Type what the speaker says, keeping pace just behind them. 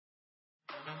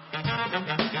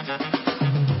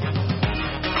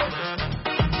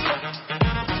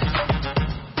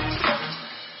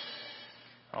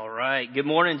All right. Good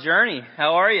morning, Journey.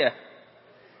 How are you? All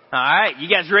right. You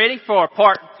guys ready for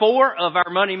part 4 of our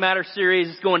Money Matters series?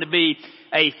 It's going to be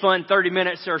a fun 30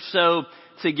 minutes or so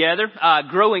together.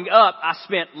 Growing up, I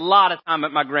spent a lot of time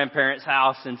at my grandparents'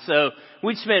 house, and so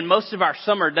we'd spend most of our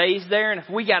summer days there, and if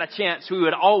we got a chance, we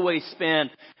would always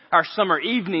spend our summer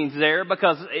evenings there,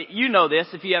 because you know this,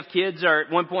 if you have kids, or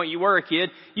at one point you were a kid,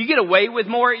 you get away with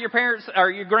more at your parents' or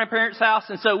your grandparents' house,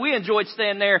 and so we enjoyed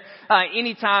staying there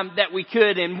anytime that we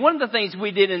could. And one of the things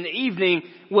we did in the evening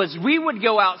was we would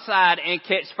go outside and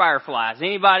catch fireflies.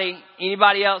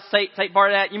 Anybody else take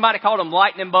part of that? You might have called them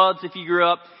lightning bugs if you grew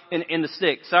up in the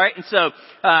sticks, all right? And so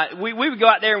we would go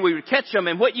out there and we would catch them,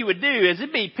 and what you would do is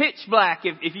it'd be pitch black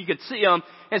if you could see them,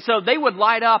 and so they would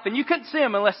light up, and you couldn't see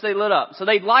them unless they lit up. So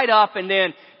they'd light up, and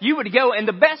then you would go, and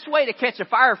the best way to catch a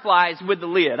firefly is with the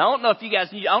lid. I don't know if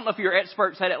your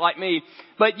experts had it like me,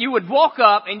 but you would walk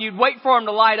up and you'd wait for them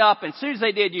to light up, and as soon as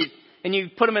they did, you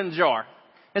put them in the jar.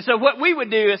 And so what we would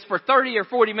do is for 30 or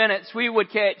 40 minutes, we would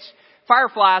catch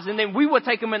fireflies, and then we would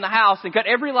take them in the house and cut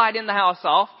every light in the house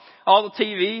off, all the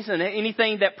TVs and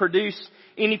anything that produced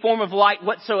any form of light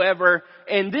whatsoever.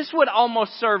 And this would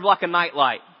almost serve like a night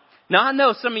light. Now, I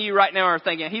know some of you right now are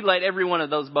thinking, he let every one of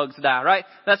those bugs die, right?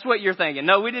 That's what you're thinking.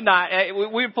 No, we did not. We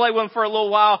would play with them for a little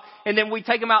while, and then we'd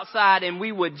take them outside, and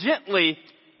we would gently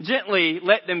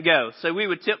let them go. So we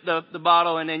would tip the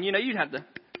bottle, and then, you'd have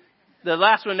the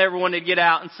last one never wanted to get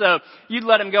out, and so you'd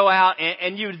let them go out,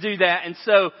 and you would do that. And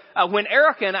so when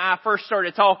Erica and I first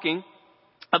started talking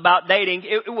about dating,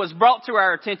 it was brought to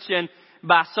our attention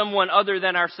by someone other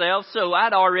than ourselves. So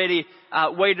I'd already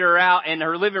waited her out in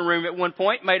her living room at one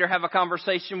point, made her have a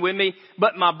conversation with me.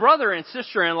 But my brother and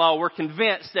sister-in-law were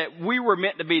convinced that we were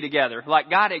meant to be together. Like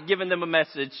God had given them a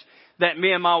message that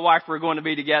me and my wife were going to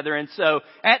be together. And so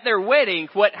at their wedding,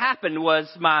 what happened was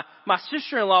my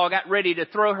sister-in-law got ready to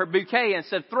throw her bouquet, and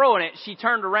instead of throwing it, she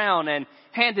turned around and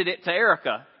handed it to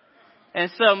Erica. And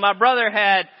so my brother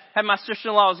had my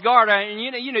sister-in-law's guard on, and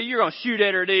you're going to shoot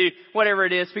it or do whatever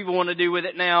it is people want to do with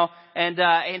it now. And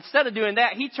instead of doing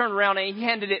that, he turned around and he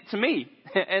handed it to me.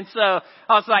 And so I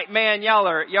was like, man, y'all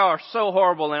are so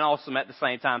horrible and awesome at the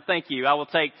same time. Thank you. I will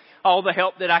take all the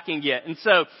help that I can get. And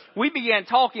so we began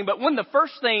talking, but one of the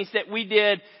first things that we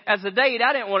did as a date,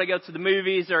 I didn't want to go to the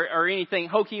movies or anything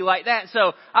hokey like that.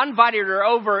 So I invited her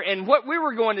over, and what we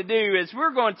were going to do is we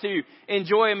were going to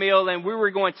enjoy a meal, and we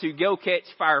were going to go catch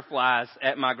fireflies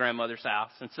at my grandmother's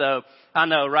house. And so I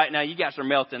know right now you guys are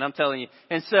melting, I'm telling you.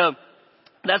 And so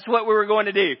that's what we were going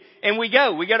to do. And we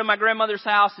go to my grandmother's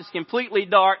house. It's completely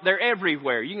dark. They're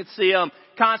everywhere. You can see them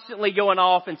constantly going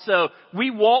off. And so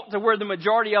we walked to where the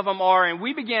majority of them are, and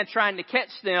we began trying to catch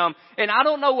them. And I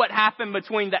don't know what happened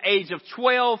between the age of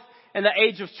 12 and the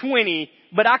age of 20,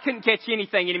 but I couldn't catch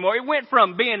anything anymore. It went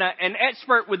from being an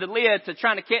expert with the lid to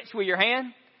trying to catch with your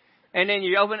hand. And then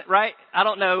you open it, right? I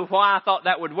don't know why I thought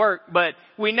that would work, but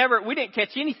we didn't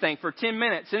catch anything for 10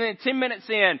 minutes. And then 10 minutes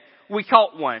in, we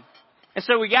caught one. And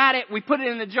so we got it, we put it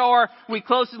in the jar, we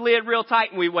closed the lid real tight,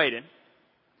 and we waited.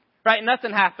 Right?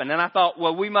 Nothing happened. And I thought,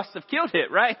 well, we must have killed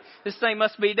it, right? This thing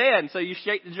must be dead. And so you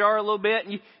shake the jar a little bit,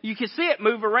 and you could see it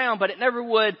move around, but it never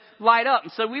would light up.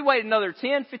 And so we waited another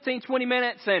 10, 15, 20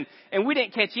 minutes, and we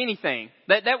didn't catch anything.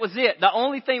 That was it. The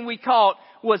only thing we caught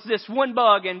was this one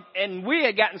bug, and we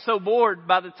had gotten so bored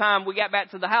by the time we got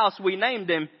back to the house, we named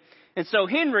him. And so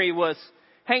Henry was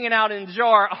hanging out in the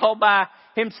jar all by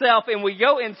himself, and we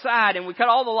go inside and we cut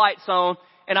all the lights on,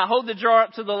 and I hold the jar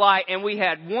up to the light, and we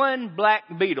had one black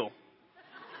beetle.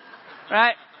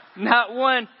 Right? Not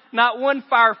one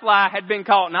firefly had been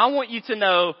caught. And I want you to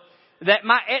know that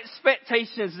my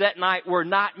expectations that night were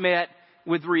not met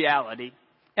with reality.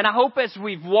 And I hope as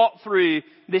we've walked through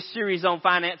this series on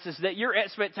finances that your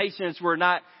expectations were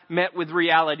not met with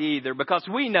reality either, because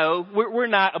we know we're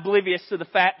not oblivious to the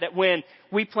fact that when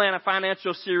we plan a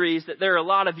financial series that there are a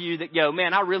lot of you that go,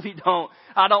 man, I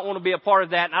don't want to be a part of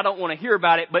that, and I don't want to hear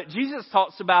about it. But Jesus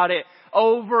talks about it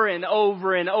over and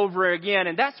over and over again.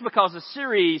 And that's because a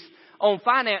series on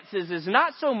finances is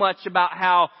not so much about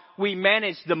how we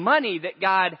manage the money that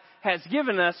God has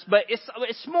given us, but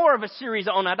it's more of a series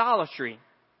on idolatry.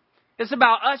 It's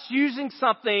about us using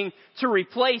something to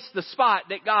replace the spot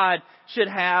that God should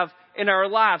have in our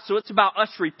lives. So it's about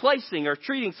us replacing or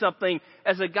treating something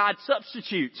as a God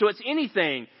substitute. So it's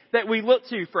anything that we look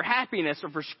to for happiness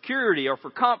or for security or for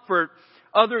comfort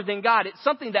other than God. It's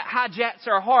something that hijacks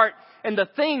our heart. And the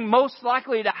thing most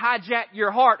likely to hijack your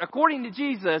heart, according to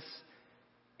Jesus,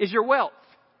 is your wealth.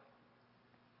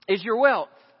 Is your wealth.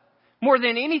 More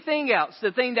than anything else,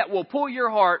 the thing that will pull your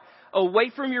heart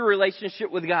away from your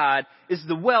relationship with God is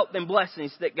the wealth and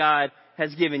blessings that God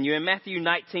has given you. In Matthew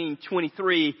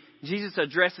 19:23, Jesus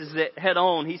addresses it head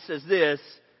on. He says this,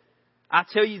 I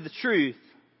tell you the truth.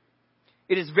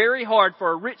 It is very hard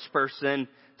for a rich person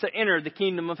to enter the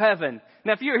kingdom of heaven.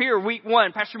 Now, if you're here week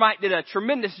 1, Pastor Mike did a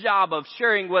tremendous job of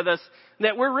sharing with us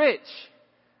that we're rich.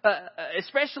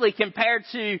 Especially compared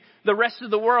to the rest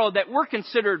of the world, that we're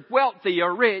considered wealthy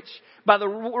or rich by the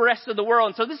rest of the world.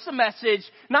 And so this is a message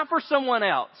not for someone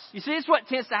else. You see, it's what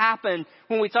tends to happen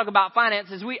when we talk about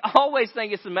finances. We always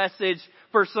think it's a message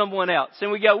for someone else.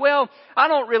 And we go, well, I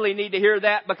don't really need to hear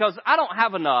that because I don't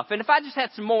have enough. And if I just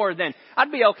had some more, then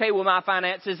I'd be okay with my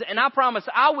finances. And I promise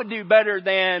I would do better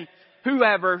than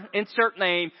whoever, insert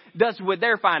name, does with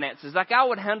their finances. Like, I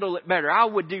would handle it better. I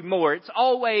would do more. It's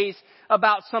always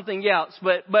about something else.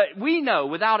 But we know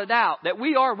without a doubt that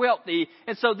we are wealthy.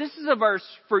 And so this is a verse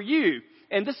for you.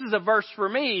 And this is a verse for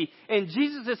me. And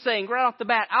Jesus is saying right off the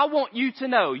bat, I want you to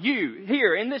know, you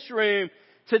here in this room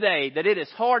today, that it is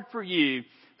hard for you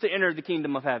to enter the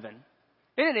kingdom of heaven.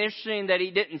 Isn't it interesting that he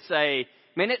didn't say,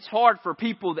 man, it's hard for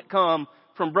people that come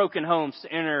from broken homes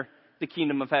to enter the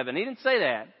kingdom of heaven. He didn't say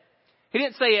that. He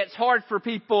didn't say it's hard for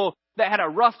people that had a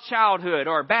rough childhood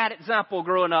or a bad example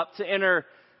growing up to enter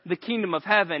the kingdom of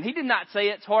heaven. He did not say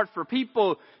it's hard for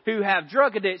people who have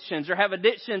drug addictions or have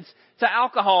addictions to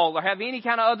alcohol or have any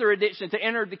kind of other addiction to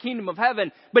enter the kingdom of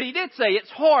heaven. But he did say it's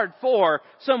hard for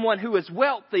someone who is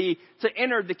wealthy to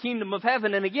enter the kingdom of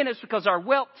heaven. And again, it's because our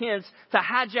wealth tends to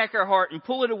hijack our heart and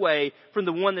pull it away from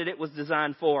the one that it was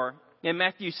designed for. In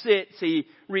Matthew 6, he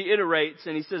reiterates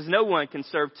and he says, no one can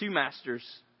serve two masters.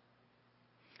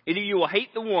 Either you will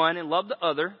hate the one and love the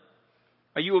other,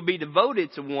 or you will be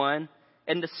devoted to one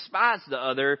and despise the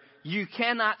other. You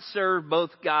cannot serve both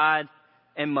God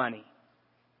and money.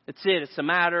 That's it. It's a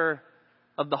matter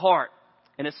of the heart.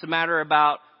 And it's a matter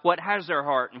about what has our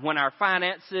heart. And when our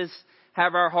finances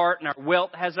have our heart and our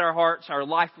wealth has our hearts, our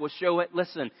life will show it.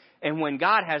 Listen, and when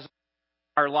God has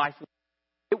our life,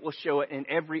 it will show it in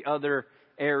every other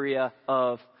area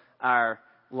of our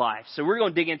life. So we're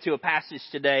going to dig into a passage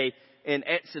today in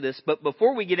Exodus. But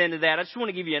before we get into that, I just want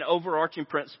to give you an overarching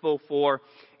principle for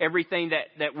everything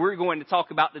that we're going to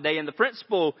talk about today. And the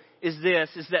principle is this,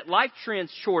 is that life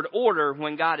trends toward order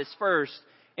when God is first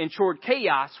and toward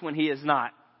chaos when He is not.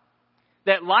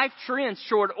 That life trends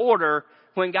toward order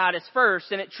when God is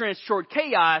first and it trends toward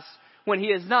chaos when He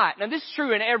is not. Now this is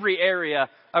true in every area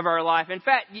of our life. In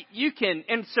fact, you can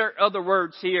insert other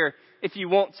words here if you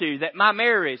want to, that my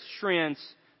marriage trends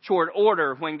toward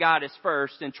order when God is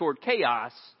first and toward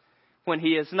chaos when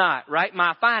He is not, right?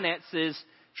 My finances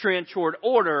trend toward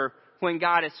order when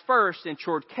God is first and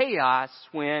toward chaos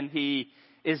when He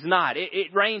is not.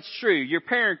 It reigns true. Your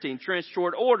parenting trends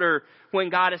toward order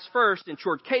when God is first and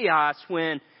toward chaos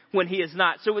when He is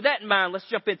not. So with that in mind, let's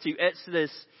jump into Exodus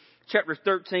chapter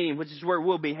 13, which is where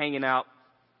we'll be hanging out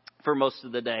for most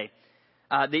of the day.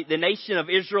 The nation of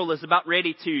Israel is about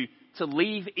ready to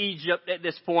leave Egypt at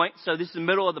this point. So this is the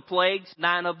middle of the plagues.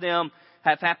 9 of them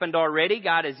have happened already.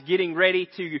 God is getting ready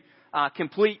to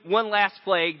complete one last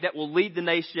plague that will lead the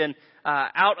nation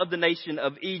out of the nation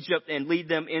of Egypt and lead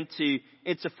them into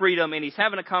freedom. And He's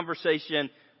having a conversation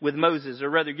with Moses, or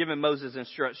rather giving Moses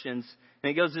instructions.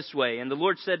 And it goes this way. And the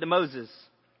Lord said to Moses,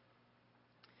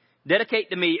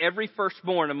 dedicate to me every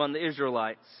firstborn among the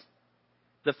Israelites.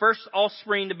 The first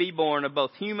offspring to be born of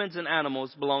both humans and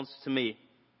animals belongs to me.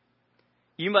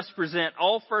 You must present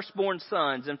all firstborn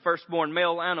sons and firstborn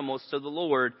male animals to the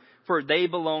Lord, for they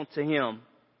belong to Him.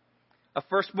 A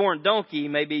firstborn donkey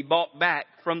may be bought back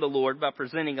from the Lord by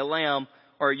presenting a lamb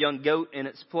or a young goat in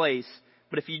its place.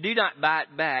 But if you do not buy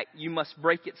it back, you must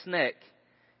break its neck.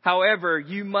 However,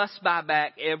 you must buy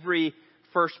back every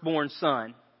firstborn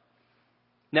son.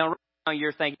 Now,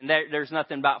 you're thinking there's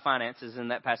nothing about finances in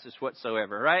that passage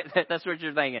whatsoever, right? That's what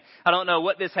you're thinking. I don't know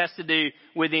what this has to do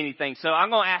with anything. So I'm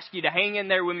going to ask you to hang in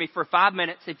there with me for 5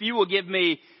 minutes. If you will give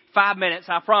me 5 minutes,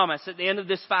 I promise at the end of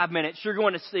this 5 minutes, you're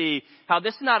going to see how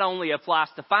this not only applies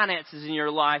to finances in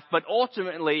your life, but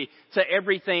ultimately to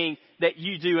everything that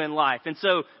you do in life. And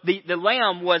so the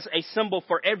lamb was a symbol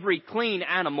for every clean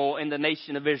animal in the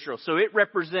nation of Israel. So it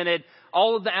represented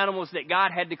all of the animals that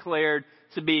God had declared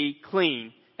to be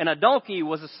clean. And a donkey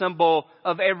was a symbol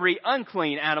of every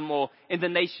unclean animal in the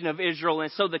nation of Israel.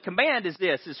 And so the command is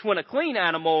this, is when a clean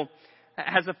animal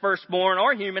has a firstborn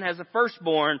or human has a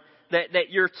firstborn, that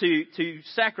you're to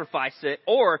sacrifice it,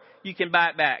 or you can buy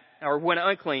it back. or when an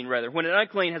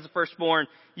unclean has a firstborn,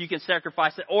 you can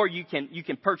sacrifice it, or you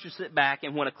can purchase it back.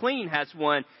 And when a clean has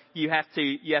one, you have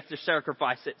to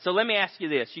sacrifice it. So let me ask you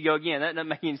this. You go again. That doesn't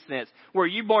make any sense. Were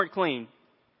you born clean?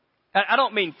 I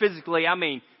don't mean physically. I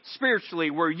mean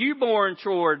spiritually. Were you born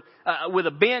with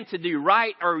a bent to do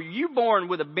right, or were you born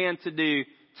with a bent to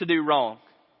do wrong?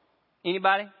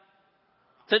 Anybody?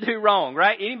 To do wrong,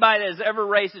 right? Anybody that has ever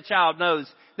raised a child knows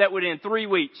that within 3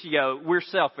 weeks you go, we're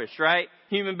selfish, right?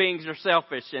 Human beings are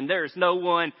selfish, and there's no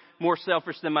one more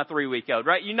selfish than my 3-week-old,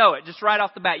 right? You know it, just right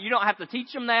off the bat. You don't have to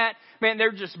teach them that. Man,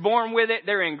 they're just born with it.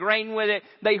 They're ingrained with it.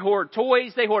 They hoard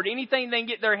toys. They hoard anything they can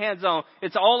get their hands on.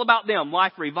 It's all about them.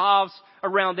 Life revolves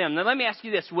around them. Now let me ask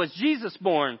you this. Was Jesus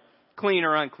born clean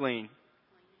or unclean?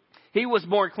 He was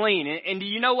born clean. And do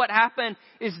you know what happened?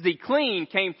 Is the clean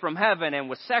came from heaven and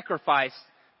was sacrificed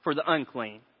for the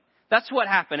unclean. That's what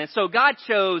happened. And so God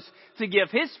chose to give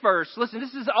His first. Listen,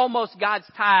 this is almost God's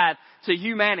tithe to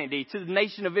humanity, to the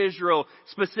nation of Israel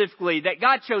specifically, that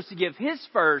God chose to give His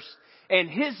first and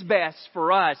His best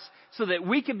for us so that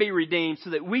we could be redeemed,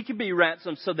 so that we could be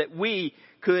ransomed, so that we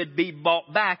could be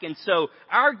bought back. And so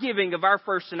our giving of our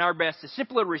first and our best is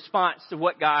simply a response to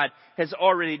what God has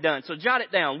already done. So jot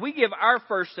it down. We give our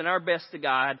first and our best to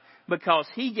God because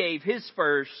He gave His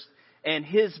first and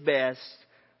His best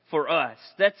for us.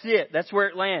 That's it. That's where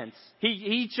it lands.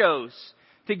 He chose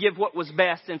to give what was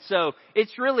best. And so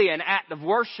it's really an act of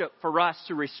worship for us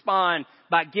to respond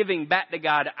by giving back to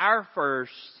God our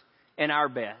first and our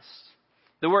best.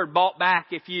 The word bought back,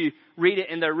 if you read it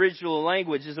in the original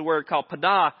language, is a word called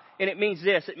padah. And it means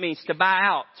this. It means to buy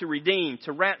out, to redeem,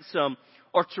 to ransom,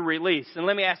 or to release. And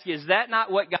let me ask you, is that not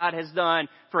what God has done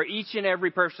for each and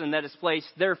every person that has placed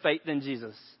their faith in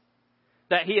Jesus?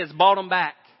 That He has bought them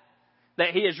back.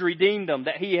 That He has redeemed them,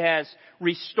 that He has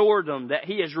restored them, that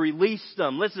He has released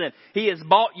them. Listen, He has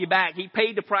bought you back. He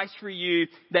paid the price for you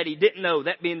that He didn't know,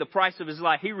 that being the price of His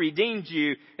life. He redeemed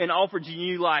you and offered you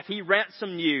new life. He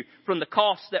ransomed you from the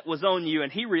cost that was on you,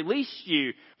 and He released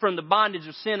you from the bondage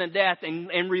of sin and death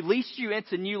and released you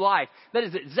into new life. That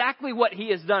is exactly what He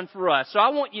has done for us. So I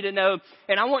want you to know,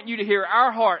 and I want you to hear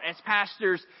our heart as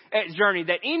pastors at Journey,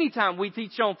 that anytime we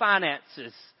teach on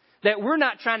finances, that we're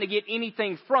not trying to get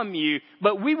anything from you,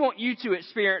 but we want you to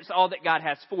experience all that God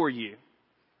has for you.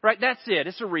 Right? That's it.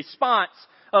 It's a response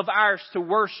of ours to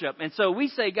worship. And so we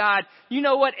say, God, you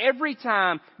know what? Every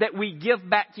time that we give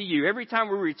back to you, every time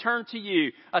we return to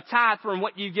you a tithe from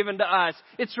what you've given to us,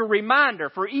 it's a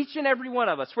reminder for each and every one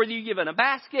of us, whether you give in a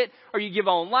basket or you give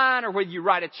online or whether you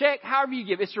write a check, however you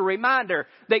give, it's a reminder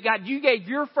that God, you gave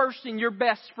your first and your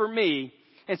best for me.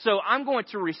 And so I'm going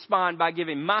to respond by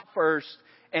giving my first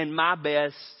and my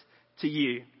best to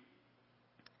you.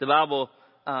 The Bible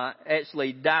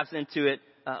actually dives into it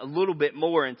a little bit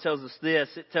more and tells us this.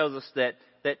 It tells us that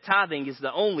tithing is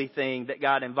the only thing that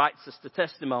God invites us to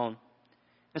testimony.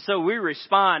 And so we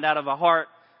respond out of a heart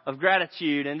of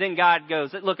gratitude. And then God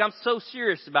goes, look, I'm so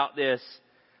serious about this.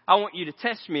 I want you to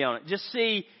test me on it. Just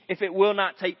see if it will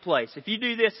not take place. If you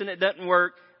do this and it doesn't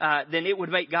work, then it would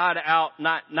make God out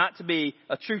not to be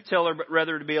a truth teller, but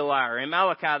rather to be a liar. In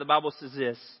Malachi, the Bible says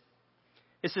this.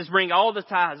 It says, bring all the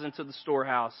tithes into the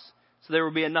storehouse, so there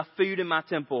will be enough food in my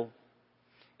temple.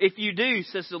 If you do,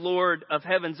 says the Lord of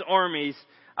heaven's armies,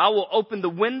 I will open the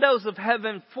windows of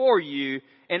heaven for you,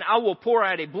 and I will pour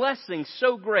out a blessing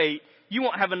so great you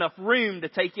won't have enough room to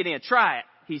take it in. Try it,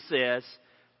 He says.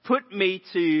 Put me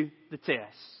to the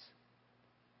test.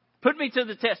 Put me to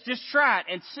the test. Just try it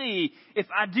and see if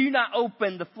I do not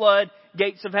open the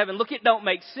floodgates of heaven. Look, it don't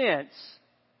make sense.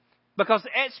 Because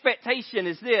the expectation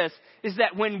is this, is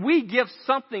that when we give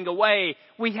something away,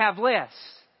 we have less.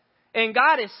 And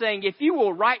God is saying, if you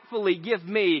will rightfully give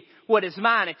me what is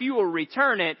mine, if you will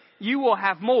return it, you will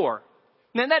have more.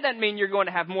 Now, that doesn't mean you're going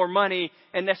to have more money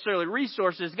and necessarily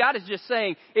resources. God is just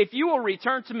saying, if you will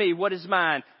return to me what is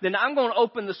mine, then I'm going to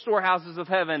open the storehouses of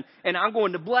heaven, and I'm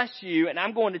going to bless you, and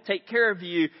I'm going to take care of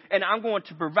you, and I'm going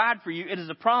to provide for you. It is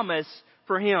a promise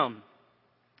for Him.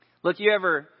 Look, you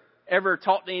ever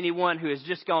talk to anyone who has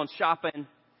just gone shopping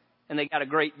and they got a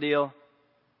great deal?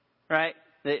 Right?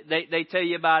 They tell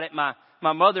you about it. My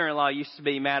mother-in-law used to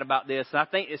be mad about this, and I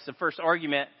think it's the first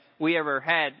argument we ever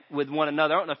had with one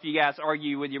another. I don't know if you guys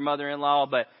argue with your mother-in-law,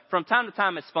 but from time to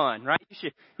time it's fun, right? You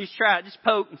should try it. Just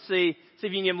poke and see if you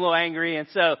can get them a little angry. And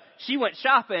so she went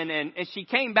shopping and she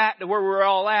came back to where we were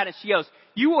all at, and she goes,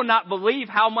 you will not believe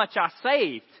how much I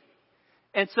saved.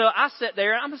 And so I sat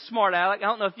there, and I'm a smart aleck. I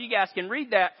don't know if you guys can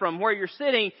read that from where you're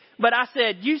sitting, but I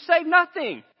said, you saved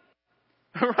nothing.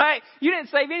 Right? You didn't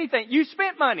save anything. You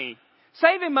spent money.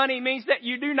 Saving money means that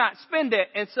you do not spend it.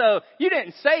 And so you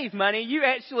didn't save money. You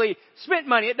actually spent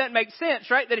money. It doesn't make sense,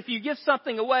 right? That if you give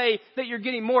something away, that you're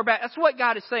getting more back. That's what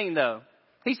God is saying, though.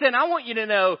 He said, I want you to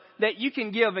know that you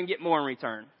can give and get more in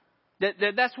return.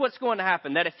 That's what's going to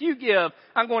happen. That if you give,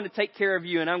 I'm going to take care of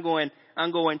you and I'm going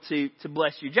to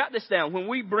bless you. Jot this down. When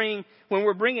we're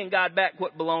bringing God back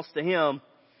what belongs to Him,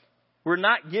 we're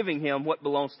not giving Him what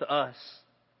belongs to us.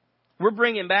 We're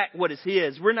bringing back what is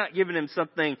His. We're not giving Him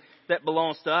something that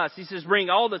belongs to us. He says, bring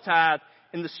all the tithe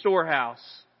in the storehouse.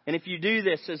 And if you do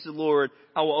this, says the Lord,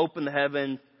 I will open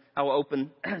the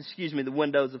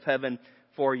windows of heaven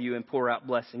for you and pour out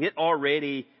blessing. It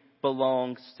already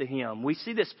belongs to Him. We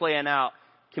see this playing out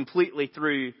completely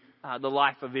through the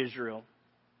life of Israel.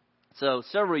 So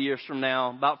several years from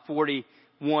now, about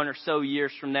 41 or so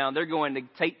years from now, they're going to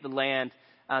take the land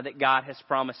that God has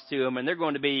promised to them, and they're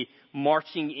going to be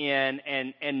marching in,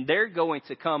 and they're going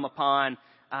to come upon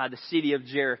the city of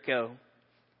Jericho.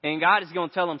 And God is going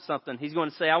to tell them something. He's going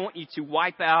to say, I want you to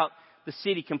wipe out the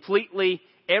city completely,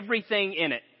 everything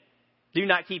in it. Do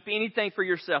not keep anything for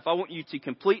yourself. I want you to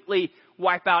completely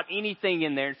wipe out anything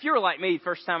in there. If you were like me, the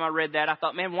first time I read that, I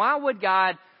thought, man, why would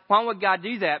God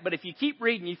do that? But if you keep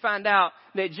reading, you find out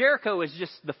that Jericho is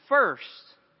just the first.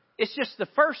 It's just the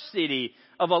first city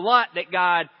of a lot that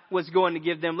God was going to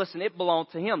give them. Listen, it belonged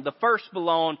to Him. The first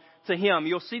belonged to Him.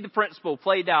 You'll see the principle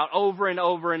played out over and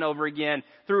over and over again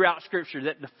throughout Scripture,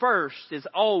 that the first is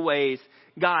always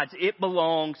God's. It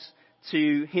belongs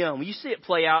to Him. You see it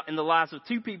play out in the lives of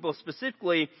two people,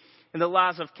 specifically in the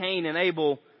lives of Cain and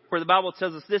Abel, where the Bible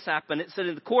tells us this happened. It said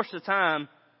in the course of time,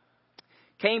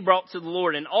 Cain brought to the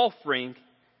Lord an offering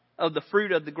of the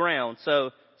fruit of the ground.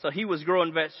 So he was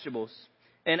growing vegetables.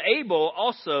 And Abel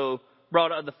also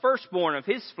brought the firstborn of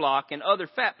his flock and other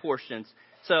fat portions.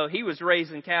 So he was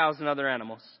raising cows and other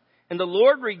animals. And the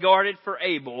Lord regarded for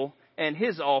Abel and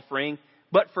his offering,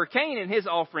 but for Cain and his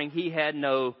offering he had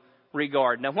no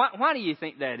regard. Now, why do you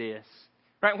think that is?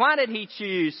 Right? Why did He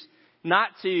choose not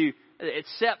to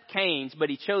accept Cain's, but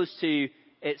He chose to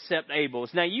accept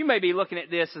Abel's? Now, you may be looking at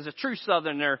this as a true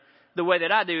Southerner the way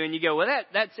that I do, and you go, well,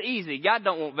 that's easy. God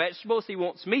don't want vegetables. He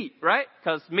wants meat, right?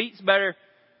 Because meat's better,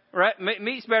 right?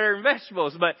 Meat's better than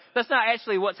vegetables. But that's not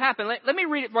actually what's happened. Let me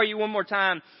read it for you one more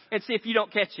time and see if you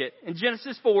don't catch it. In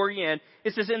Genesis 4 again,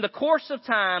 it says, in the course of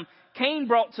time, Cain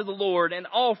brought to the Lord an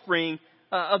offering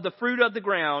of the fruit of the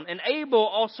ground. And Abel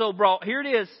also brought, here it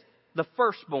is, the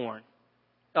firstborn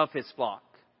of his flock.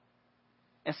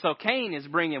 And so Cain is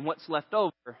bringing what's left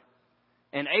over,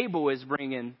 and Abel is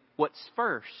bringing what's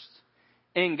first.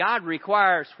 And God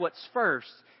requires what's first.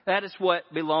 That is what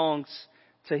belongs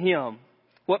to Him.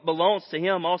 What belongs to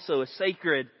Him also is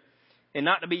sacred and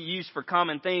not to be used for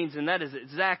common things. And that is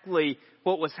exactly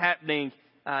what was happening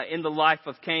in the life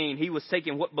of Cain. He was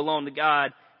taking what belonged to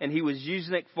God and he was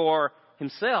using it for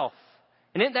himself.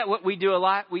 And isn't that what we do a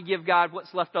lot? We give God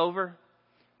what's left over.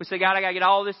 We say, God, I got to get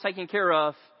all this taken care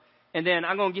of, and then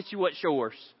I'm going to get you what's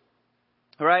yours.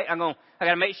 All right? I got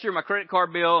to make sure my credit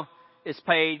card bill is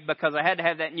paid because I had to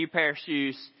have that new pair of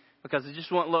shoes because it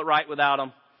just wouldn't look right without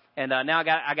them. And now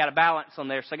I got a balance on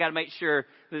there, so I got to make sure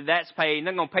that that's paid. And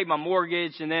then I'm going to pay my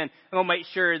mortgage, and then I'm going to make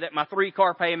sure that my 3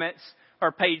 car payments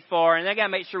are paid for. And I got to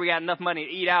make sure we got enough money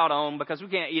to eat out on because we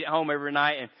can't eat at home every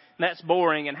night, and that's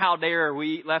boring. And how dare we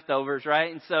eat leftovers,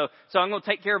 right? And so I'm going to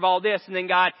take care of all this. And then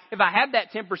God, if I have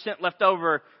that 10% left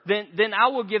over, then I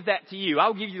will give that to you.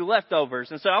 I'll give you the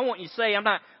leftovers. And so I want you to say, I'm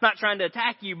not trying to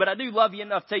attack you, but I do love you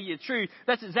enough to tell you the truth.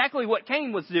 That's exactly what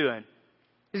Cain was doing.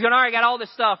 He's going, all right, I got all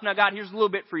this stuff. Now, God, here's a little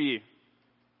bit for you.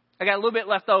 I got a little bit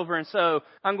left over, and so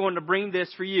I'm going to bring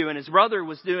this for you. And his brother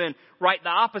was doing right the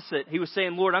opposite. He was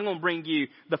saying, Lord, I'm going to bring you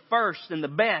the first and the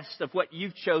best of what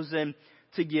you've chosen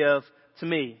to give to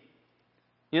me.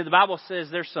 You know, the Bible says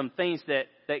there's some things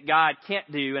that God can't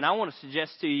do, and I want to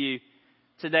suggest to you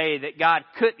today that God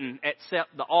couldn't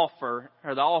accept the offer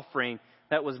or the offering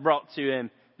that was brought to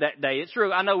Him that day. It's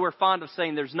true. I know we're fond of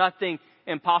saying there's nothing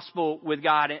impossible with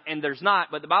God, and there's not,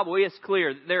 but the Bible is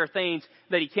clear that there are things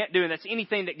that He can't do, and that's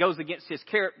anything that goes against His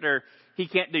character He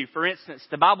can't do. For instance,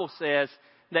 the Bible says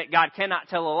that God cannot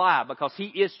tell a lie because He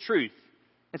is truth.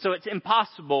 And so it's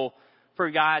impossible for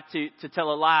God to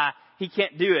tell a lie. He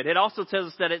can't do it. It also tells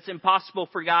us that it's impossible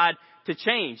for God to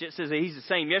change. It says that He's the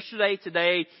same yesterday,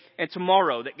 today, and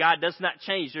tomorrow, that God does not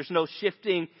change. There's no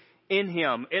shifting in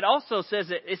Him. It also says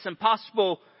that it's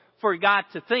impossible for God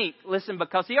to think, listen,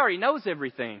 because He already knows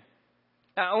everything.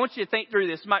 Now, I want you to think through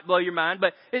this. It might blow your mind,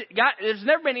 but there's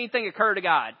never been anything occur to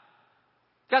God.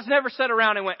 God's never sat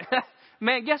around and went,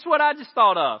 man, guess what I just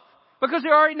thought of? Because He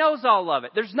already knows all of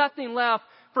it. There's nothing left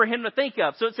for Him to think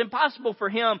of. So it's impossible for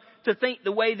Him to think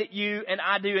the way that you and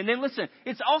I do. And then listen,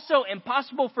 it's also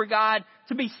impossible for God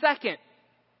to be second.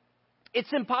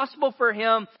 It's impossible for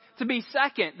Him to be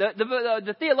second.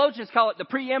 The theologians call it the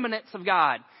preeminence of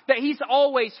God, that He's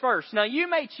always first. Now, you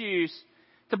may choose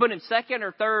to put Him second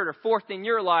or third or fourth in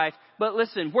your life, but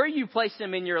listen, where you place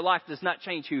Him in your life does not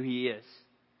change who He is.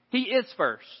 He is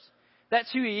first.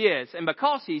 That's who He is. And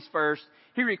because He's first,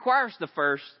 He requires the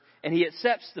first, and He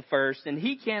accepts the first, and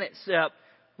He can't accept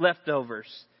leftovers.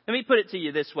 Let me put it to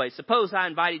you this way. Suppose I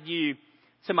invited you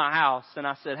to my house, and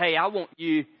I said, hey, I want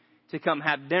you to come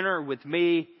have dinner with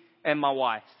me and my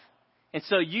wife. And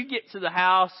so you get to the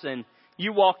house, and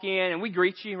you walk in, and we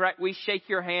greet you, right? We shake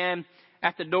your hand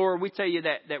at the door. We tell you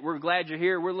that we're glad you're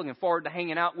here. We're looking forward to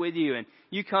hanging out with you. And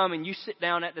you come and you sit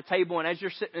down at the table, and as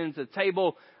you're sitting at the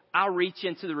table, I reach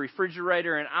into the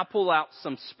refrigerator and I pull out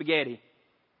some spaghetti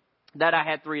that I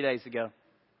had 3 days ago.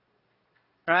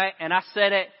 Right? And I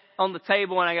set it on the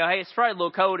table and I go, hey, it's probably a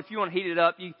little cold. If you want to heat it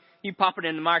up, you pop it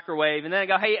in the microwave. And then I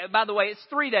go, hey, by the way, it's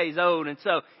 3 days old. And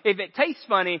so if it tastes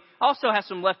funny, I also have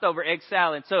some leftover egg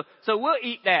salad. So we'll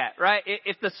eat that, right?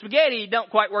 If the spaghetti don't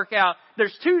quite work out,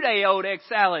 there's 2-day-old egg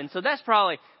salad. And so that's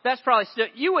probably still,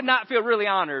 you would not feel really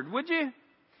honored, would you?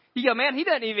 You go, man, He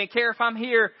doesn't even care if I'm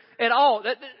here at all.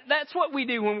 That's what we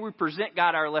do when we present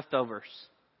God our leftovers.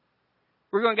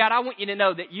 We're going, God, I want you to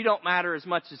know that you don't matter as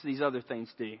much as these other things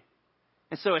do.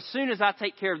 And so as soon as I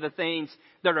take care of the things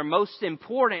that are most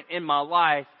important in my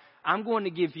life, I'm going to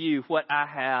give you what I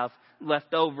have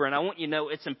left over. And I want you to know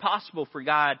it's impossible for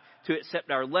God to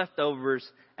accept our leftovers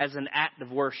as an act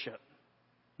of worship.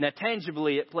 Now,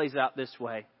 tangibly, it plays out this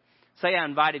way. Say I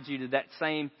invited you to that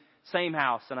same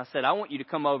house, and I said, I want you to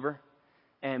come over,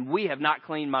 and we have not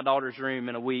cleaned my daughter's room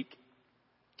in a week,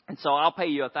 and so I'll pay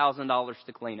you $1,000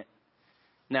 to clean it.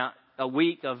 Now, a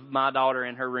week of my daughter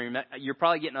in her room, you're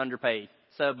probably getting underpaid,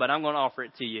 but I'm going to offer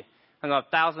it to you. I'm going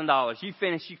to have $1,000. You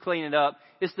finish, you clean it up.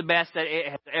 It's the best that it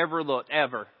has ever looked,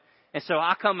 ever. And so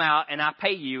I come out and I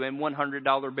pay you in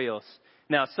 $100 bills.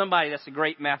 Now, somebody that's a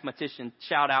great mathematician,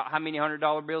 shout out, how many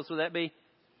 $100 bills would that be?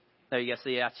 There you go.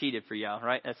 See, I cheated for y'all,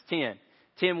 right? That's 10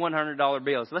 $100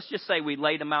 bills. Let's just say we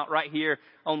laid them out right here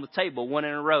on the table, one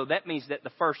in a row. That means that the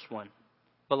first one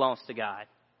belongs to God.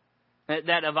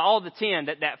 That of all the 10,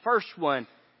 that first one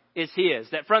is His.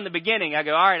 That from the beginning, I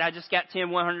go, all right, I just got 10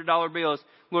 $100 bills.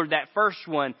 Lord, that first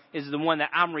one is the one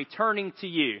that I'm returning to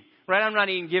you. Right? I'm not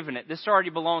even giving it. This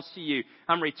already belongs to you.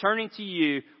 I'm returning to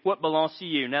you what belongs to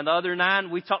you. Now, the other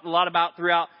 9, we talked a lot about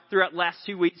throughout the last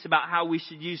 2 weeks about how we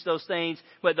should use those things,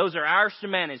 but those are ours to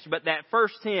manage. But that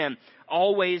first 10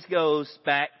 always goes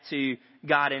back to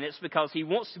God, and it's because He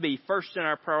wants to be first in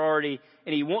our priority,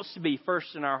 and He wants to be first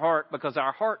in our heart, because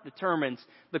our heart determines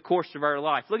the course of our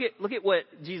life. Look at what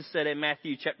Jesus said in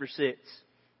Matthew chapter 6.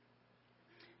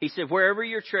 He said, wherever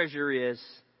your treasure is,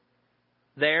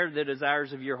 there the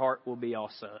desires of your heart will be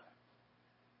also.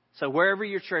 So wherever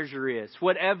your treasure is,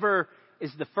 whatever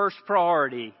is the first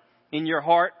priority in your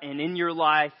heart and in your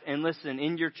life, and listen,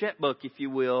 in your checkbook, if you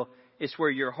will, is where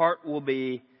your heart will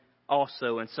be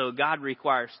also. And so God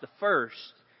requires the first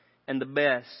and the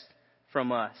best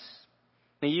from us.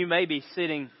 Now, you may be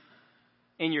sitting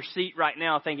in your seat right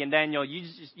now thinking, Daniel, you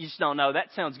just don't know. That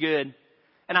sounds good.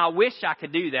 And I wish I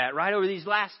could do that, right? Over these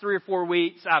last 3 or 4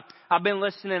 weeks, I've been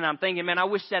listening and I'm thinking, man, I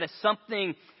wish that is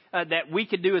something that we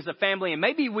could do as a family. And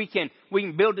maybe we can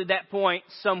build to that point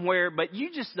somewhere, but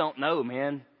you just don't know,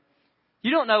 man.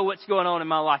 You don't know what's going on in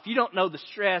my life. You don't know the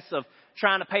stress of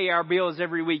trying to pay our bills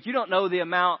every week. You don't know the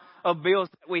amount of bills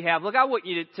that we have. Look, I want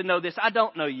you to know this. I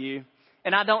don't know you,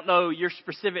 and I don't know your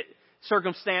specific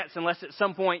circumstance unless at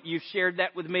some point you've shared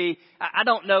that with me. I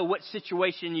don't know what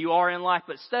situation you are in life,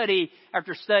 but study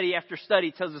after study after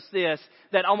study tells us this,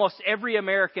 that almost every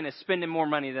American is spending more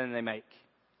money than they make.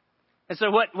 And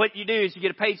so what you do is you get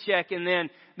a paycheck, and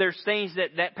then there's things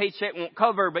that paycheck won't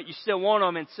cover, but you still want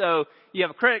them. And so you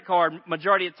have a credit card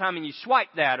majority of the time and you swipe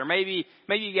that, or maybe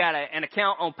you got an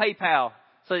account on PayPal.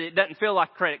 So it doesn't feel like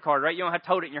a credit card, right? You don't have to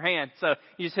hold it in your hand. So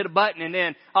you just hit a button, and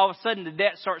then all of a sudden the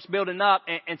debt starts building up.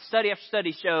 And study after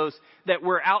study shows that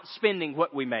we're outspending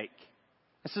what we make.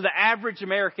 And so the average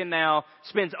American now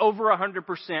spends over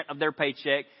 100% of their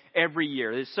paycheck every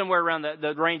year. It's somewhere around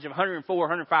the range of 104,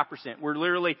 105%. We're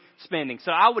literally spending.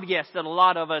 So I would guess that a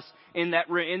lot of us in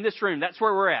this room, that's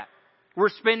where we're at. We're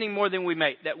spending more than we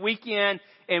make. That week in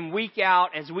and week out,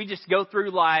 as we just go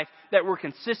through life, that we're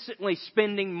consistently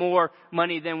spending more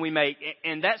money than we make.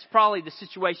 And that's probably the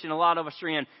situation a lot of us are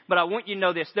in. But I want you to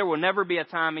know this. There will never be a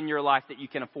time in your life that you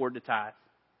can afford to tithe.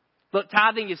 Look,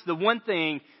 tithing is the one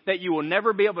thing that you will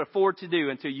never be able to afford to do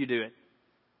until you do it.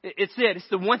 It's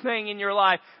the one thing in your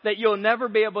life that you'll never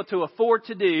be able to afford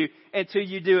to do until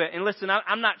you do it. And listen,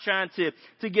 I'm not trying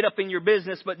to get up in your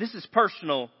business, but this is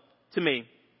personal to me.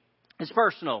 It's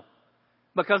personal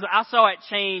because I saw it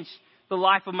change the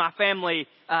life of my family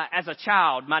as a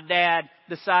child. My dad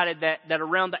decided that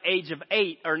around the age of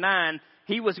 8 or 9,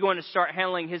 he was going to start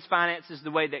handling his finances the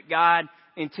way that God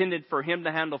intended for him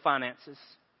to handle finances.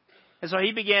 And so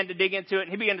he began to dig into it, and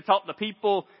he began to talk to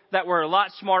people that were a lot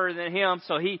smarter than him.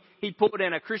 So he pulled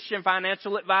in a Christian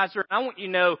financial advisor. I want you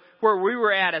to know where we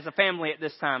were at as a family at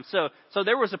this time. So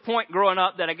there was a point growing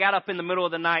up that I got up in the middle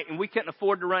of the night, and we couldn't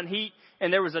afford to run heat,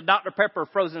 and there was a Dr. Pepper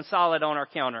frozen solid on our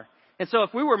counter. And so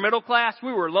if we were middle class,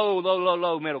 we were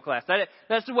low middle class.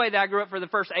 That's the way that I grew up for the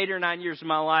first 8 or 9 years of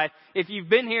my life. If you've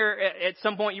been here at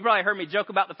some point, you probably heard me joke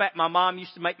about the fact my mom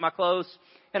used to make my clothes.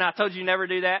 And I told you never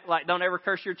do that. Like, don't ever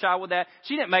curse your child with that.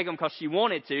 She didn't make them because she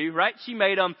wanted to, right? She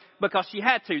made them because she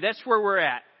had to. That's where we're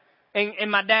at.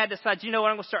 And my dad decided, you know what,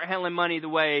 I'm going to start handling money the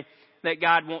way that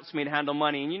God wants me to handle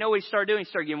money. And you know what he started doing? He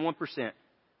started giving 1%.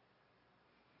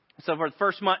 So for the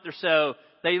first month or so,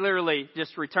 they literally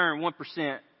just returned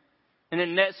 1%. And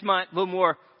then the next month, a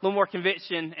little more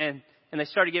conviction, and they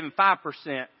started giving 5%.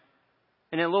 And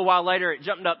then a little while later, it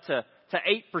jumped up to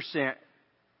 8%.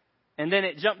 And then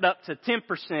it jumped up to 10%.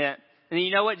 And then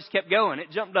you know what? It just kept going. It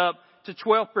jumped up to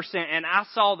 12%. And I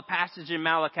saw the passage in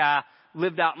Malachi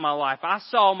lived out in my life. I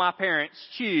saw my parents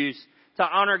choose to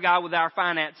honor God with our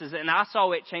finances, and I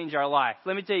saw it change our life.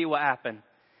 Let me tell you what happened.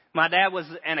 My dad was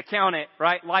an accountant,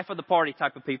 right? Life of the party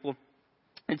type of people.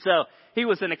 And so he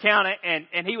was an accountant,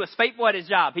 and he was faithful at his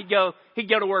job. He'd go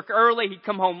to work early. He'd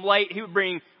come home late. He would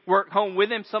bring work home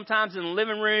with him sometimes in the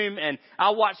living room. And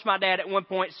I watched my dad at one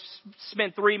point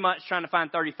spend 3 months trying to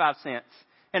find 35 cents.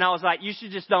 And I was like, you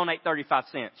should just donate 35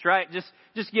 cents, right?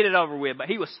 Just get it over with. But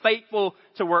he was faithful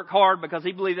to work hard because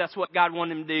he believed that's what God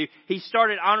wanted him to do. He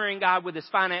started honoring God with his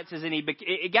finances, and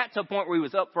it got to a point where he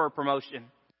was up for a promotion.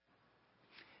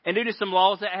 And due to some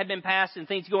laws that had been passed and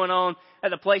things going on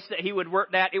at the place that he would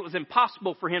work at, it was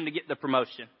impossible for him to get the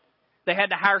promotion. They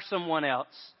had to hire someone else.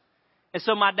 And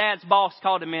so my dad's boss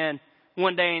called him in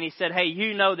one day and he said, hey,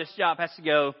 you know this job has to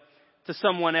go to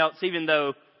someone else, even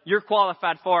though you're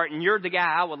qualified for it and you're the guy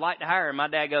I would like to hire. And my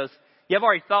dad goes, yeah, I've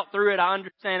already thought through it. I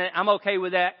understand it. I'm okay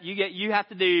with that. You have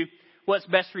to do what's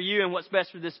best for you and what's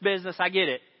best for this business. I get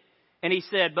it. And he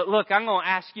said, but look, I'm going to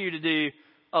ask you to do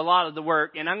a lot of the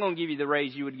work, and I'm going to give you the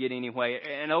raise you would get anyway.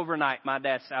 And overnight, my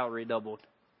dad's salary doubled.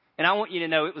 And I want you to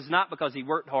know it was not because he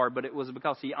worked hard, but it was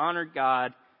because he honored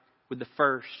God with the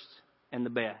first and the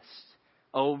best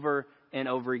over and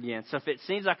over again. So if it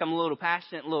seems like I'm a little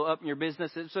passionate, a little up in your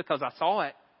business, it's because I saw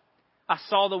it. I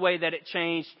saw the way that it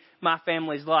changed my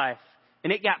family's life.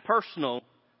 And it got personal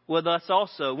with us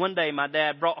also. One day, my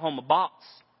dad brought home a box,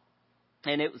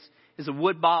 and it was a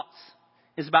wood box.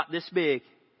 It's about this big.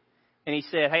 And he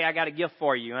said, hey, I got a gift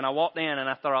for you. And I walked in and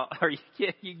I thought, are you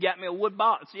kidding? You got me a wood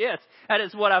box? Yes, that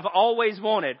is what I've always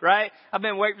wanted, right? I've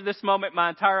been waiting for this moment my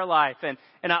entire life. And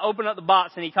I opened up the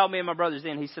box and he called me and my brothers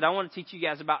in. He said, I want to teach you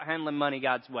guys about handling money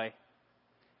God's way.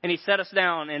 And he sat us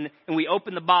down and we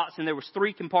opened the box and there was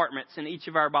 3 compartments in each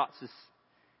of our boxes.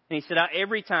 And he said,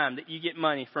 every time that you get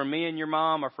money from me and your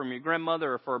mom or from your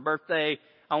grandmother or for a birthday,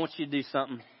 I want you to do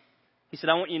something. He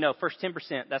said, I want you to know first 10%,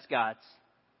 that's God's.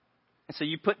 And so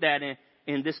you put that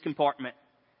in this compartment.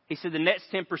 He said, the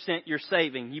next 10% you're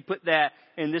saving. You put that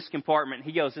in this compartment.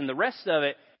 He goes, and the rest of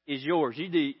it is yours.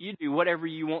 You do whatever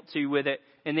you want to with it.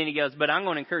 And then he goes, but I'm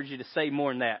going to encourage you to save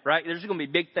more than that, right? There's going to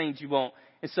be big things you want.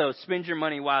 And so spend your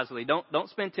money wisely. Don't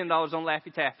spend $10 on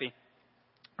Laffy Taffy,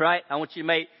 right? I want you to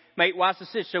make wise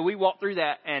decisions. So we walked through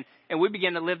that and we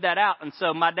began to live that out. And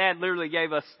so my dad literally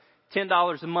gave us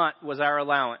 $10 a month was our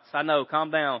allowance. I know,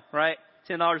 calm down, right?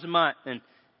 $10 a month.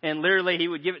 And literally he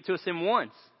would give it to us in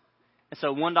ones. And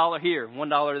so $1 here,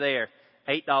 $1 there,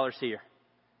 $8 here.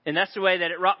 And that's the way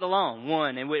that it rocked along.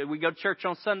 And we go to church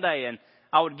on Sunday and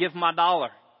I would give my $1.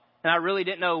 And I really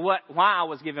didn't know why I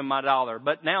was giving my $1.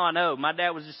 But now I know my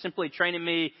dad was just simply training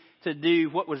me to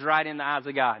do what was right in the eyes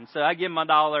of God. And so I give my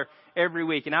 $1 every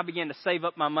week and I began to save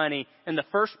up my money. And the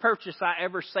first purchase I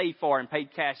ever saved for and paid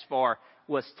cash for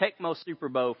was Tecmo Super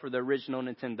Bowl for the original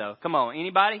Nintendo. Come on,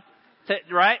 anybody?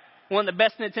 Right? One of the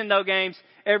best Nintendo games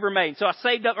ever made. So I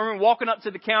saved up. I remember walking up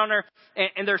to the counter,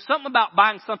 and there's something about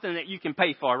buying something that you can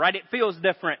pay for, right? It feels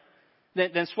different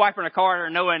than swiping a card or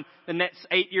knowing the next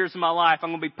 8 years of my life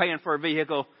I'm going to be paying for a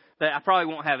vehicle that I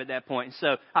probably won't have at that point.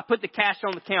 So I put the cash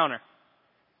on the counter,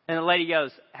 and the lady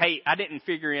goes, hey, I didn't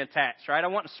figure in tax, right? I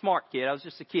wasn't a smart kid. I was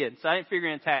just a kid, so I didn't figure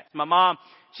in tax. My mom,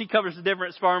 she covers the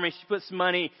difference for me. She puts some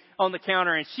money on the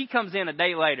counter, and she comes in a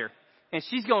day later and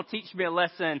she's going to teach me a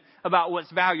lesson about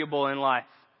what's valuable in life.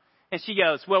 And she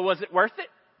goes, well, was it worth it?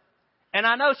 And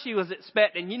I know she was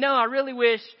expecting, I really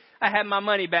wish I had my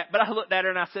money back. But I looked at her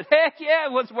and I said, heck yeah,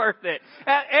 it was worth it.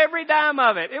 Every dime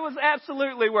of it. It was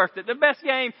absolutely worth it. The best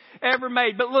game ever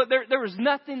made. But look, there was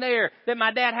nothing there that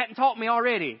my dad hadn't taught me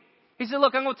already. He said,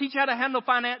 look, I'm going to teach you how to handle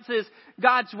finances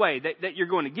God's way, that you're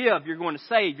going to give, you're going to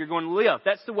save, you're going to live.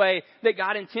 That's the way that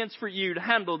God intends for you to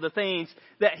handle the things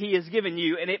that He has given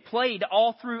you. And it played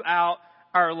all throughout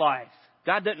our life.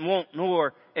 God doesn't want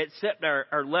nor accept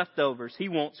our leftovers. He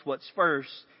wants what's first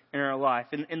in our life.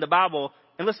 In the Bible,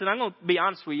 and listen, I'm going to be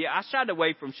honest with you, I shied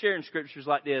away from sharing scriptures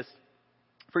like this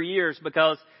for years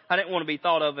because I didn't want to be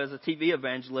thought of as a TV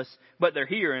evangelist, but they're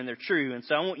here and they're true. And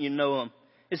so I want you to know them.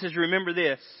 It says, remember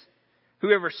this.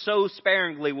 Whoever sows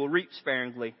sparingly will reap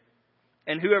sparingly,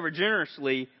 and whoever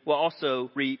generously will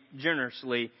also reap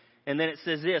generously. And then it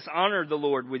says this, honor the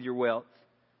Lord with your wealth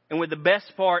and with the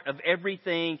best part of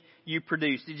everything you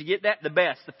produce. Did you get that? The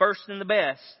best, the first and the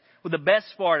best, with the best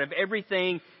part of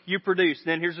everything you produce.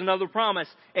 Then here's another promise,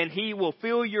 and He will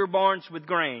fill your barns with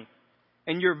grain,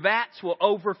 and your vats will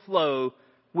overflow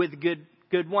with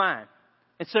good wine.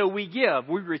 And so we give,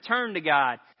 we return to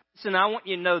God. Listen, I want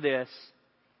you to know this.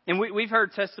 And we've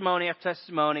heard testimony after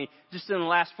testimony just in the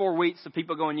last 4 weeks of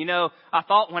people going, I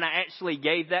thought when I actually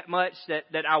gave that much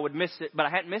that I would miss it, but I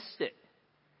hadn't missed it.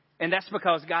 And that's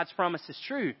because God's promise is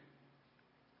true.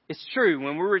 It's true.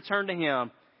 When we return to Him,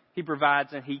 He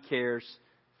provides and He cares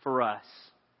for us.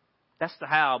 That's the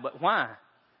how, but why?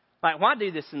 Why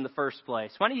do this in the first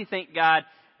place? Why do you think God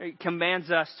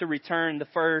commands us to return the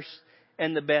first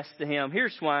and the best to Him?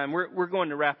 Here's why, and we're going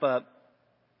to wrap up.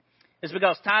 It's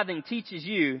because tithing teaches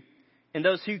you and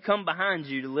those who come behind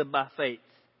you to live by faith.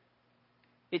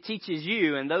 It teaches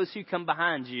you and those who come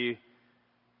behind you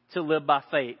to live by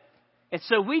faith. And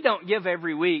so we don't give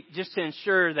every week just to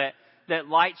ensure that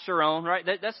lights are on, right?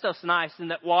 That stuff's nice, and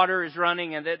that water is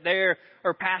running, and that there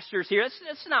are pastors here.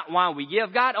 That's not why we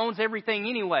give. God owns everything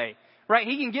anyway, right?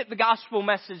 He can get the gospel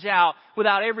message out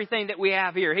without everything that we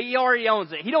have here. He already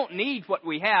owns it. He don't need what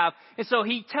we have. And so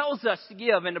He tells us to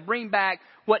give and to bring back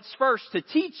what's first to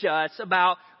teach us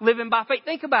about living by faith.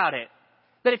 Think about it.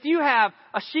 That if you have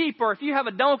a sheep or if you have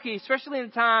a donkey, especially in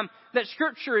the time that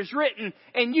Scripture is written,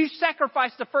 and you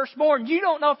sacrifice the firstborn, you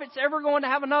don't know if it's ever going to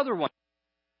have another one.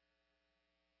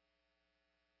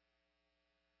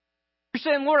 You're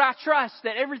saying, Lord, I trust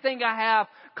that everything I have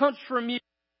comes from You.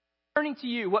 Turning to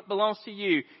You what belongs to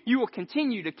You, You will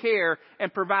continue to care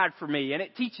and provide for me. And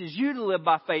it teaches you to live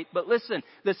by faith. But listen,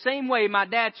 the same way my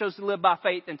dad chose to live by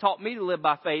faith and taught me to live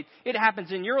by faith, it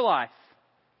happens in your life.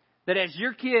 That as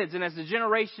your kids and as the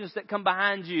generations that come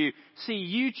behind you see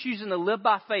you choosing to live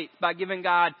by faith by giving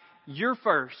God your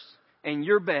first and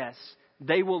your best,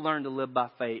 they will learn to live by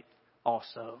faith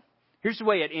also. Here's the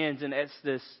way it ends in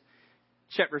Exodus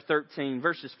chapter 13,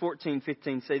 verses 14,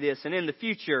 15 say this, and in the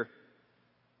future,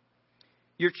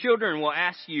 your children will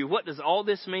ask you, what does all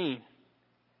this mean?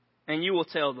 And you will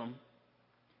tell them,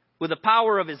 with the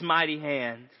power of His mighty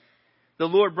hand, the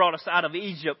Lord brought us out of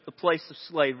Egypt, the place of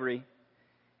slavery.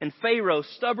 And Pharaoh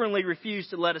stubbornly refused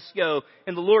to let us go.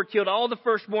 And the Lord killed all the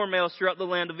firstborn males throughout the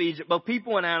land of Egypt, both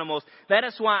people and animals. That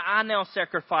is why I now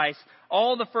sacrifice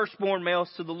all the firstborn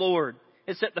males to the Lord,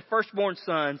 except the firstborn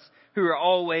sons who are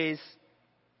always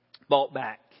bought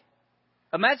back.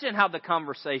 Imagine how the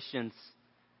conversations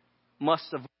must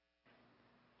have.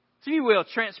 So you will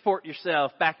transport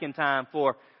yourself back in time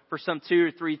for some 2,000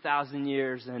 or 3,000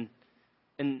 years.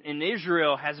 And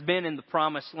Israel has been in the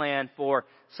promised land for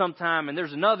some time. And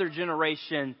there's another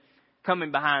generation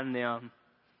coming behind them.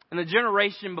 And the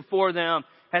generation before them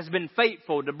has been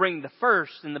faithful to bring the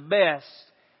first and the best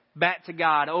back to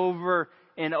God over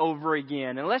and over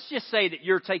again. And let's just say that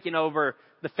you're taking over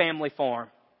the family farm.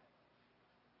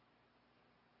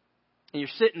 And you're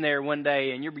sitting there one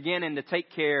day and you're beginning to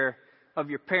take care of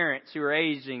your parents who are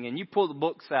aging. And you pull the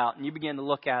books out and you begin to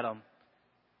look at them.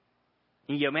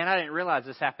 And you go, man, I didn't realize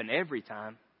this happened every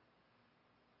time.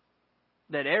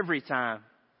 That every time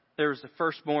there was a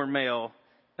firstborn male,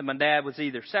 that my dad was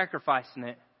either sacrificing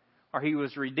it or he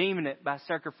was redeeming it by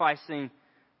sacrificing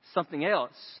something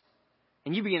else.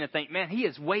 And you begin to think, man, he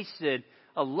has wasted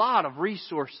a lot of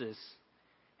resources.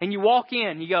 And you walk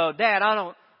in, you go, Dad, I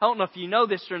don't know if you know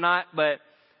this or not, but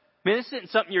man, this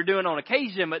isn't something you're doing on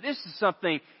occasion, but this is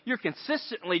something you're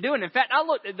consistently doing. In fact, I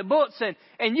looked at the books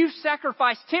and you've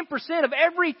sacrificed 10% of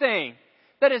everything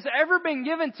that has ever been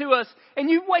given to us, and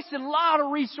you've wasted a lot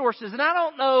of resources, and I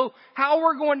don't know how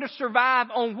we're going to survive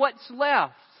on what's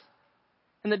left.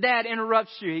 And the dad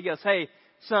interrupts you. He goes, hey,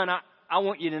 son, I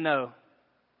want you to know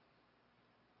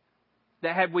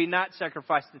that had we not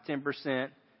sacrificed the 10%,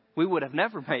 we would have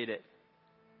never made it.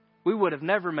 We would have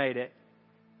never made it.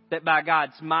 That by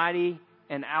God's mighty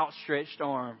and outstretched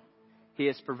arm, He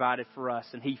has provided for us,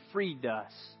 and He freed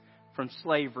us from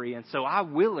slavery. And so I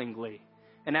willingly,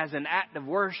 and as an act of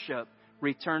worship,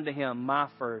 return to Him my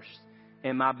first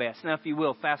and my best. Now, if you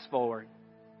will, fast forward.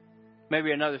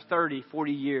 Maybe another 30,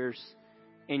 40 years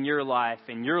in your life,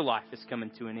 and your life is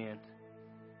coming to an end.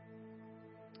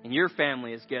 And your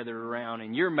family is gathered around,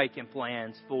 and you're making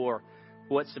plans for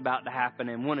what's about to happen.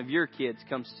 And one of your kids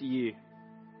comes to you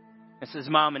and says,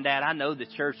 Mom and Dad, I know the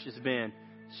church has been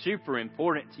super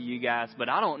important to you guys, but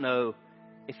I don't know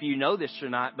if you know this or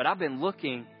not, but I've been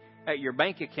looking at your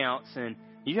bank accounts, and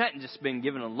you hadn't just been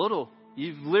given a little.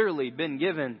 You've literally been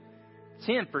given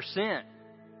 10%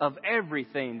 of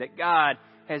everything that God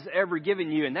has ever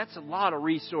given you. And that's a lot of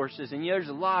resources. And there's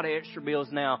a lot of extra bills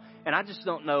now. And I just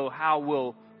don't know how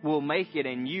we'll make it.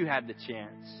 And you have the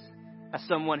chance, as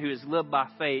someone who has lived by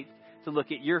faith, to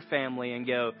look at your family and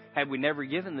go, had we never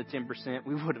given the 10%,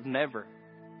 we would have never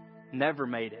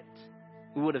made it.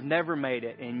 We would have never made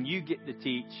it. And you get to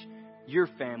teach your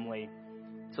family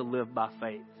to live by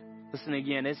faith. Listen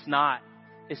again, it's not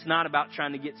about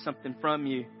trying to get something from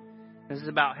you. This is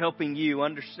about helping you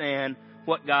understand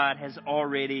what God has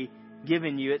already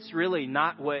given you. It's really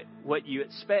not what you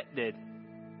expected,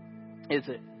 is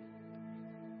it?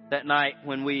 That night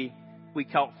when we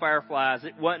caught fireflies,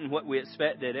 it wasn't what we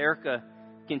expected. Erica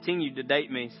continued to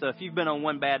date me. So if you've been on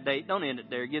one bad date, don't end it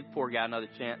there. Give the poor guy another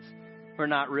chance. We're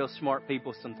not real smart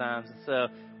people sometimes. And so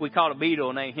we caught a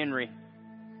beetle named Henry.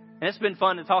 And it's been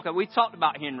fun to talk about. We talked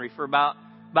about Henry for about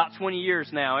 20 years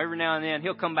now. Every now and then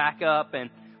he'll come back up, and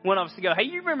one of us will go, hey,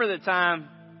 you remember the time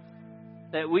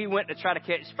that we went to try to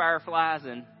catch fireflies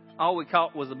and all we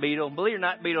caught was a beetle? Believe it or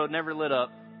not, the beetle never lit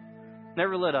up.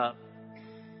 Never lit up.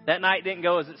 That night didn't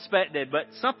go as expected, but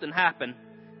something happened.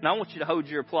 And I want you to hold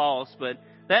your applause. But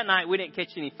that night we didn't catch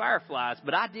any fireflies,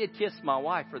 but I did kiss my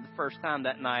wife for the first time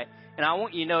that night. And I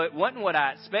want you to know it wasn't what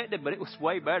I expected, but it was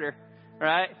way better.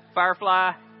 Right?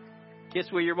 Firefly, kiss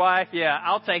with your wife. Yeah,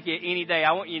 I'll take it any day.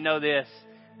 I want you to know this.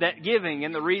 That giving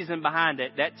and the reason behind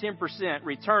it, that 10%,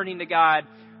 returning to God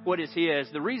what is His,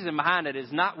 the reason behind it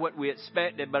is not what we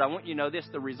expected, but I want you to know this,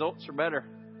 the results are better.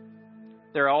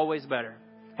 They're always better.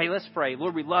 Hey, let's pray.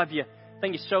 Lord, we love you.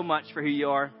 Thank you so much for who you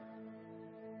are.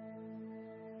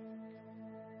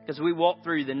 As we walk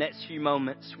through the next few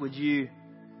moments, would you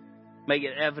make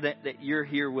it evident that you're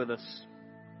here with us?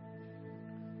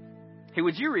 Hey,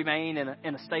 would you remain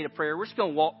in a state of prayer? We're just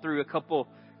going to walk through a couple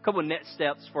next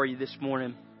steps for you this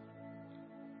morning.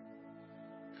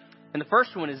 And the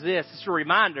first one is this. It's a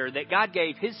reminder that God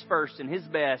gave His first and His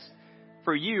best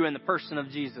for you in the person of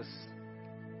Jesus.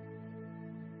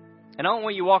 And I don't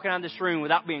want you walking out of this room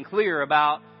without being clear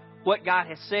about what God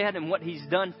has said and what He's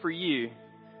done for you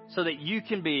so that you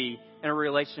can be in a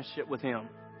relationship with Him.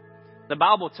 The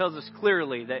Bible tells us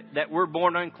clearly that we're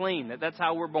born unclean, that's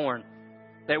how we're born.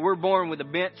 That we're born with a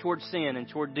bent toward sin and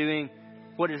toward doing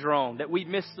what is wrong. That we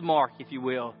missed the mark, if you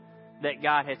will, that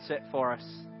God had set for us.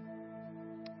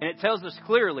 And it tells us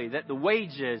clearly that the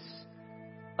wages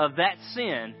of that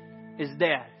sin is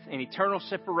death and eternal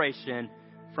separation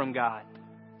from God.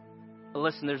 But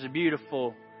listen, there's a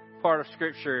beautiful part of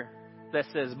Scripture that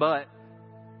says, but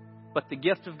the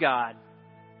gift of God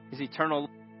is eternal life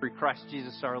through Christ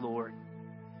Jesus our Lord.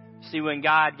 You see, when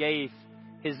God gave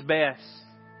His best,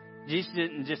 Jesus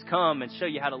didn't just come and show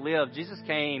you how to live. Jesus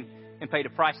came and paid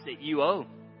a price that you owe.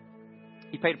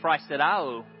 He paid a price that I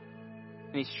owe.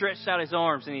 And He stretched out His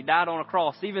arms and He died on a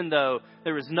cross, even though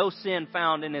there was no sin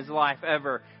found in His life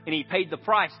ever. And He paid the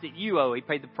price that you owe. He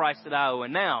paid the price that I owe.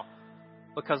 And now,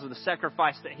 because of the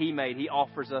sacrifice that He made, He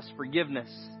offers us forgiveness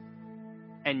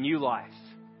and new life.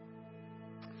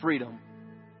 Freedom.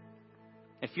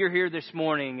 If you're here this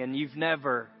morning and you've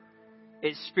never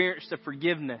experienced the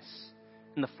forgiveness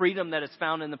and the freedom that is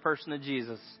found in the person of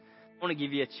Jesus, I want to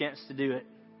give you a chance to do it.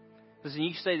 Listen,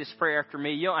 you say this prayer after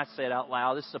me. You don't have to say it out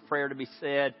loud. This is a prayer to be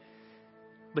said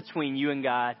between you and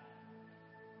God.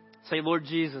 Say, Lord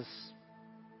Jesus,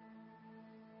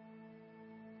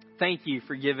 thank you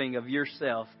for giving of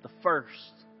yourself the first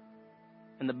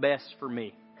and the best for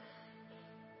me.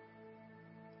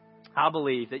 I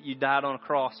believe that you died on a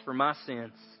cross for my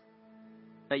sins,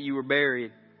 that you were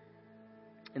buried,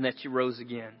 and that you rose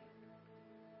again.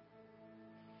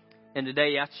 And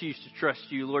today I choose to trust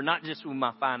you, Lord, not just with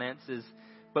my finances,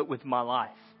 but with my life.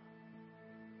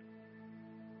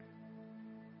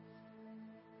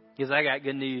 Because I got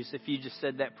good news. If you just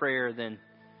said that prayer, then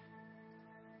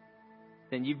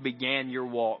you began your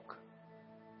walk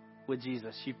with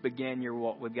Jesus. You've began your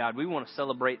walk with God. We want to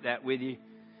celebrate that with you.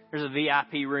 There's a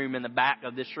VIP room in the back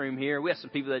of this room here. We have some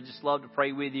people that just love to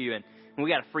pray with you, and we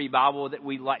got a free Bible that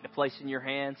we'd like to place in your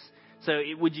hands. So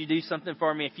would you do something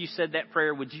for me? If you said that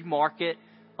prayer, would you mark it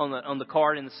on the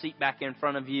card in the seat back in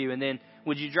front of you? And then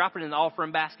would you drop it in the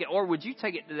offering basket, or would you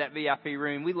take it to that VIP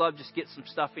room? We'd love just get some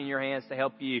stuff in your hands to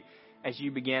help you as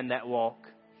you begin that walk.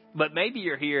 But maybe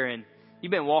you're here and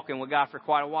you've been walking with God for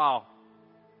quite a while.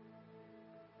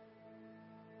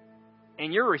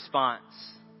 And your response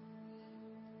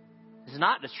is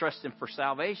not to trust Him for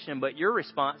salvation, but your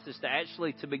response is to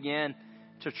actually to begin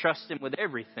to trust Him with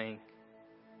everything.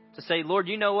 To say, Lord,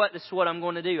 you know what? This is what I'm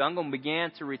going to do. I'm going to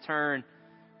begin to return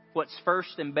what's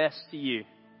first and best to you.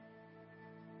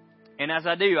 And as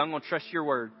I do, I'm going to trust your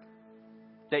word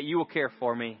that you will care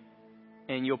for me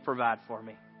and you'll provide for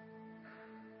me.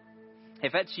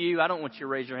 If that's you, I don't want you to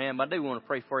raise your hand, but I do want to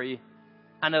pray for you.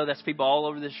 I know that's people all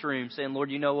over this room saying,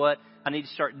 Lord, you know what? I need to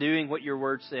start doing what your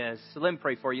word says. So let me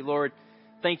pray for you. Lord,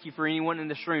 thank you for anyone in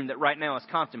this room that right now is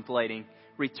contemplating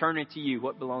returning to you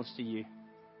what belongs to you.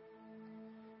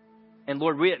 And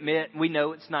Lord, we admit, we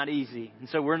know it's not easy. And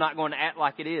so we're not going to act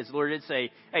like it is. Lord, it's a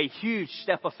huge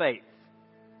step of faith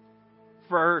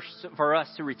for us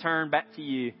to return back to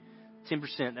you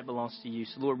 10% that belongs to you.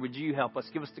 So Lord, would you help us?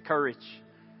 Give us the courage.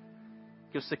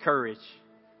 Give us the courage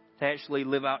to actually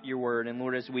live out your word. And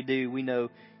Lord, as we do, we know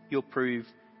you'll prove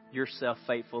yourself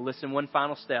faithful. Listen, one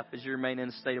final step as you remain in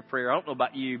a state of prayer. I don't know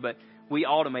about you, but we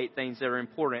automate things that are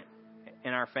important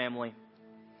in our family.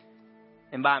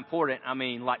 And by important, I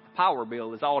mean like the power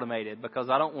bill is automated because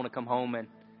I don't want to come home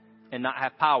and not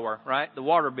have power, right? The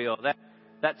water bill,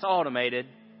 that's automated.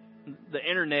 The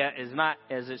internet is not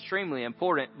as extremely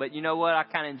important, but you know what? I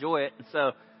kind of enjoy it. And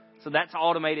so that's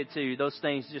automated too. Those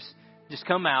things just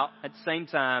come out at the same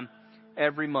time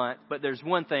every month. But there's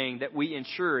one thing that we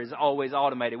ensure is always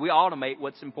automated. We automate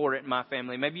what's important in my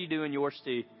family. Maybe you do in yours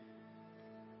too.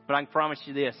 But I can promise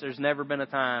you this, there's never been a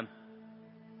time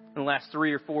in the last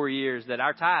 3 or 4 years that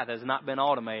our tithe has not been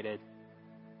automated.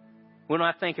 We don't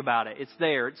have to think about it. It's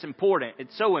there. It's important.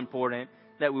 It's so important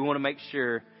that we want to make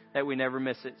sure that we never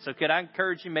miss it. So could I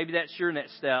encourage you, maybe that's your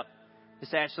next step, is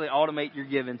to actually automate your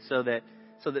giving so that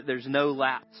there's no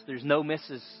lapse, there's no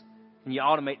misses, and you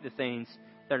automate the things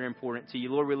that are important to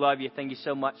you. Lord, we love you. Thank you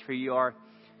so much for who you are.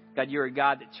 God, you're a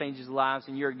God that changes lives,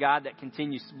 and you're a God that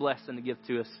continues to bless and to give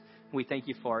to us. We thank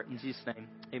you for it. In Jesus' name,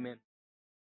 amen.